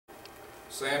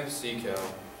Sam the sea cow.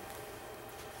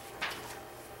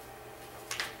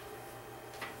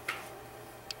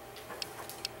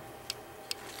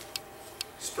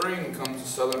 Spring comes to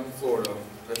southern Florida.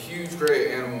 A huge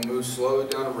gray animal moves slowly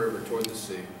down a river toward the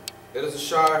sea. It is a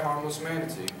shy, harmless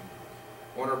manatee.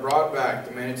 On her broad back,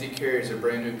 the manatee carries a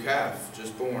brand new calf,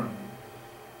 just born.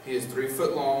 He is 3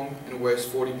 foot long and weighs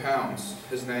 40 pounds.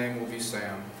 His name will be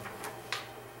Sam.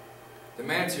 The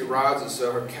manatee rides it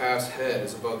so her calf's head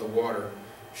is above the water.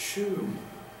 Shoo!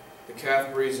 The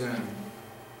calf breathes in.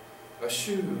 A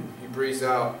shoo! He breathes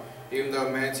out. Even though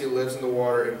a manatee lives in the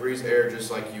water, it breathes air just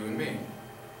like you and me.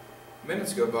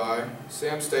 Minutes go by.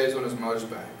 Sam stays on his mother's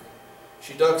back.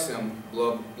 She ducks him.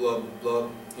 Blub, blub,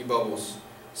 blub. He bubbles.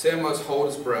 Sam must hold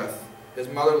his breath. His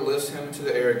mother lifts him into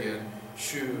the air again.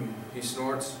 Shoo! He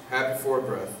snorts, happy for a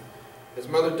breath. His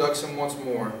mother ducks him once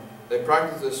more. They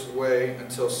practice this way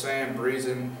until Sam breathes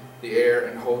in the air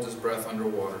and holds his breath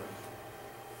underwater.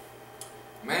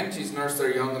 Manatees nurse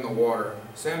their young in the water.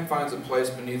 Sam finds a place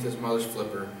beneath his mother's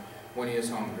flipper when he is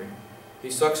hungry.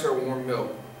 He sucks her warm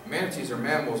milk. Manatees are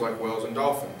mammals like whales and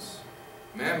dolphins.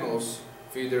 Mammals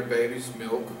feed their babies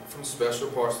milk from special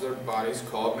parts of their bodies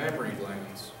called mammary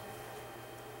glands.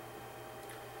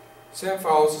 Sam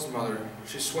follows his mother.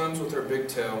 She swims with her big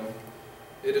tail.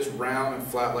 It is round and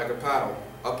flat like a paddle.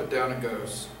 Up and down it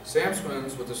goes. Sam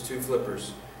swims with his 2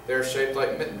 flippers. They are shaped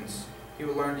like mittens. He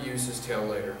will learn to use his tail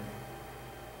later.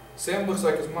 Sam looks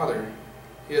like his mother.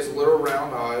 He has little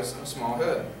round eyes and a small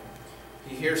head.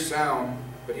 He hears sound,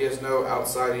 but he has no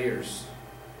outside ears.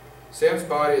 Sam's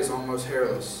body is almost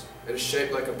hairless. It is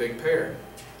shaped like a big pear.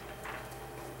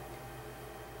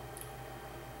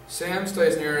 Sam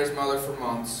stays near his mother for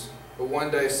months, but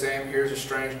one day Sam hears a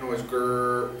strange noise.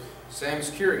 Grrr. Sam is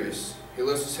curious. He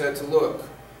lifts his head to look,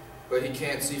 but he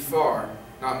can't see far,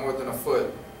 not more than a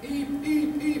foot. Eep,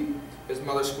 eep, eep. His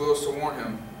mother squeals to warn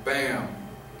him. Bam!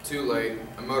 Too late.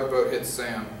 A motorboat hits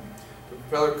Sam. The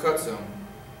propeller cuts him.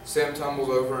 Sam tumbles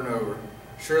over and over.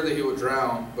 Surely he will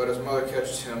drown, but his mother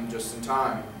catches him just in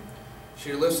time.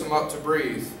 She lifts him up to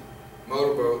breathe.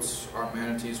 Motorboats are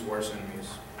manatees' worst enemies.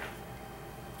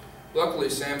 Luckily,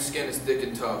 Sam's skin is thick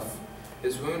and tough.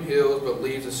 His wound heals but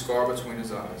leaves a scar between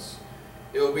his eyes.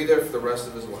 It will be there for the rest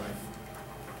of his life.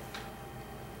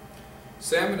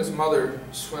 Sam and his mother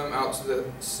swim out to the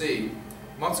sea.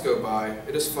 Months go by.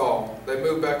 It is fall. They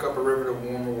move back up a river to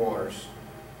warmer waters.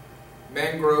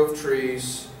 Mangrove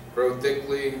trees grow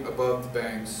thickly above the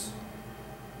banks.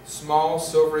 Small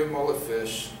silvery mullet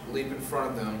fish leap in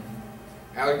front of them.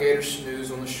 Alligators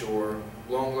snooze on the shore.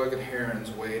 Long-legged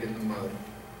herons wade in the mud.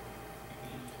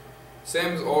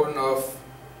 Sam is old enough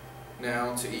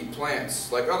now to eat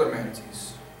plants like other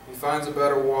manatees. He finds a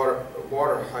better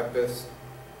water hypothesis.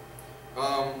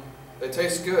 They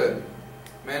taste good.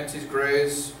 Manatees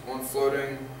graze on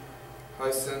floating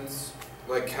hyacinths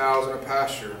like cows in a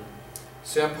pasture.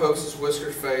 Sam pokes his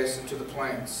whiskered face into the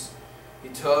plants. He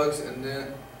tugs and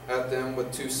then at them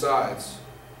with 2 sides,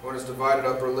 on his divided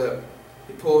upper lip.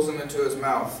 He pulls them into his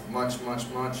mouth. Munch, munch,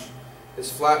 munch.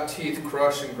 His flat teeth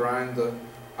crush and grind the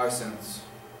hyacinths.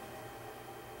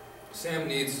 Sam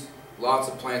needs lots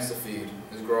of plants to feed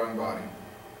his growing body.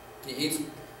 He eats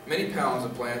many pounds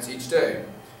of plants each day.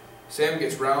 Sam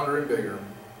gets rounder and bigger.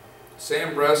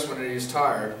 Sam rests when he is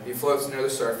tired. He floats near the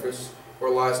surface or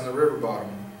lies in the river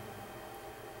bottom.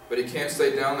 But he can't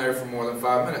stay down there for more than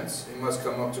 5 minutes. He must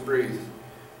come up to breathe.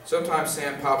 Sometimes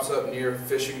Sam pops up near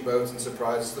fishing boats and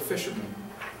surprises the fishermen.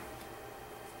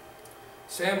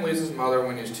 Sam leaves his mother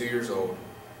when he is 2 years old.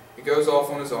 He goes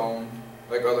off on his own,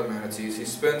 like other manatees. He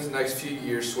spends the next few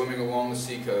years swimming along the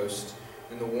seacoast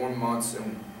in the warm months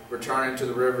and returning to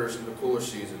the rivers in the cooler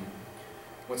season.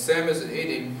 When Sam isn't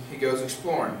eating, he goes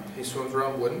exploring. He swims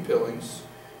around wooden pilings.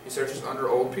 He searches under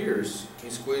old piers. He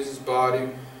squeezes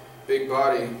big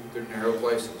body through narrow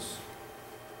places.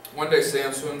 One day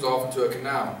Sam swims off into a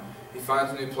canal. He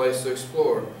finds a new place to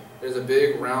explore. There's a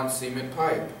big round cement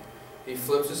pipe. He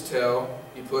flips his tail.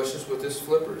 He pushes with his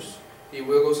flippers. He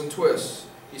wiggles and twists.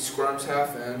 He squirms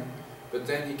half in, but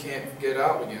then he can't get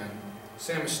out again.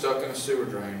 Sam is stuck in a sewer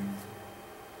drain.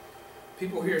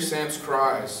 People hear Sam's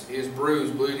cries. He is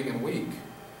bruised, bleeding, and weak.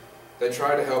 They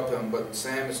try to help him, but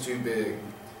Sam is too big.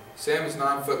 Sam is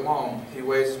 9 foot long. He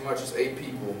weighs as much as 8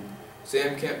 people.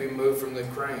 Sam can't be moved from the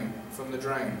drain.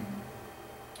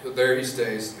 So there he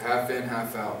stays, half in,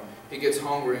 half out. He gets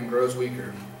hungry and grows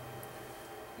weaker.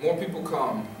 More people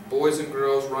come. Boys and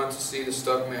girls run to see the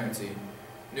stuck manatee.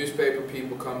 Newspaper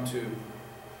people come too.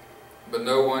 But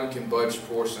no one can budge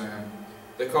poor Sam.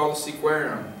 They call the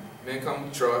seaquarium. Men come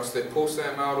with trucks. They pull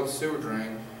Sam out of the sewer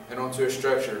drain and onto a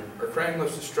stretcher. A crane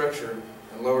lifts the stretcher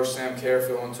and and lower Sam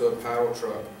carefully into a paddle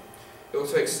truck. It will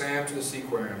take Sam to the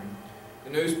seaquarium. The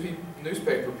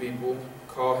newspaper people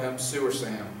call him Sewer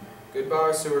Sam.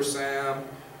 Goodbye, Sewer Sam,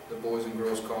 the boys and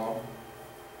girls call.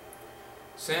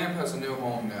 Sam has a new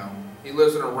home now. He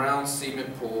lives in a round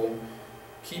cement pool.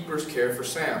 Keepers care for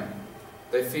Sam.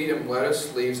 They feed him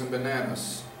lettuce, leaves, and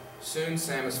bananas. Soon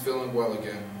Sam is feeling well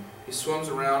again. He swims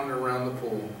around and around the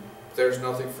pool, but there's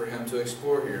nothing for him to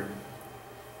explore here.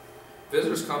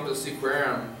 Visitors come to the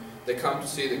seaquarium. They come to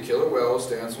see the killer whales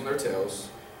dance on their tails.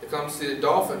 They come to see the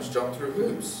dolphins jump through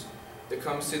hoops. They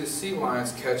come to see the sea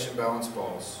lions catch and balance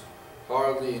balls.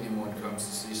 Hardly anyone comes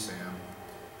to see Sam.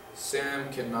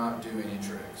 Sam cannot do any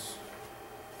tricks.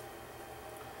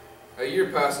 A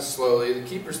year passes slowly. The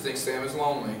keepers think Sam is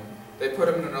lonely. They put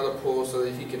him in another pool so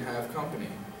that he can have company.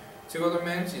 2 other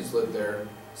manatees live there.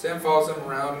 Sam follows them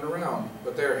around and around,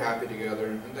 but they are happy together,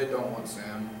 and they don't want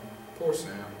Sam. Poor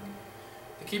Sam.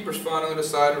 The keepers finally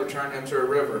decide to return him to a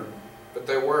river, but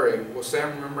they worry. Will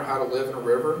Sam remember how to live in a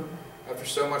river after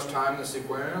so much time in this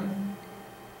aquarium?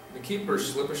 The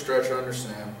keepers slip a stretcher under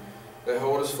Sam. They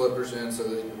hold his flippers in so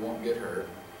that he won't get hurt.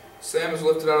 Sam is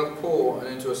lifted out of the pool and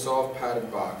into a soft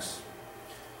padded box.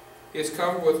 He is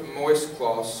covered with moist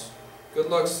cloths. Good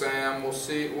luck, Sam.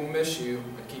 We'll miss you,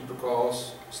 the keeper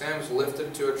calls. Sam is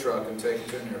lifted to a truck and taken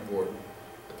to an airport.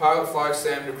 The pilot flies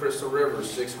Sam to Crystal River,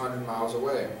 600 miles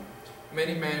away.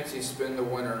 Many manatees spend the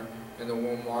winter in the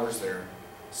warm waters there.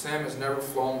 Sam has never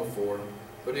flown before,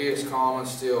 but he is calm and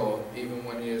still, even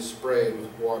when he is sprayed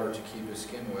with water to keep his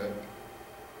skin wet.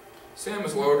 Sam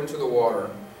is lowered into the water.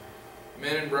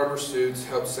 Men in rubber suits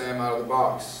help Sam out of the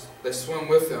box. They swim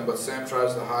with him, but Sam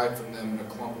tries to hide from them in a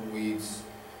clump of weeds.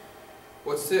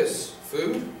 What's this?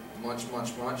 Food? Munch,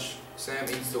 munch, munch. Sam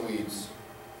eats the weeds.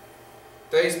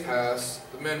 Days pass.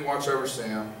 The men watch over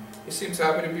Sam. He seems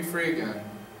happy to be free again.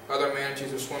 Other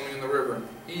manatees are swimming in the river.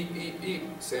 Eep, eep, eep,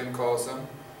 Sam calls them.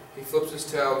 He flips his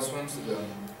tail and swims to them.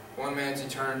 One manatee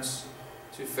turns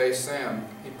to face Sam.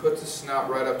 He puts his snout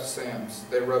right up to Sam's.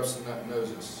 They rub some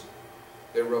noses.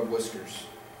 They rub whiskers.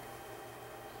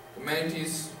 The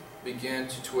manatees begin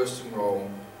to twist and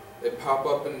roll. They pop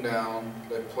up and down.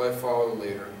 They play follow the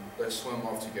leader. They swim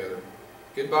off together.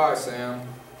 Goodbye, Sam.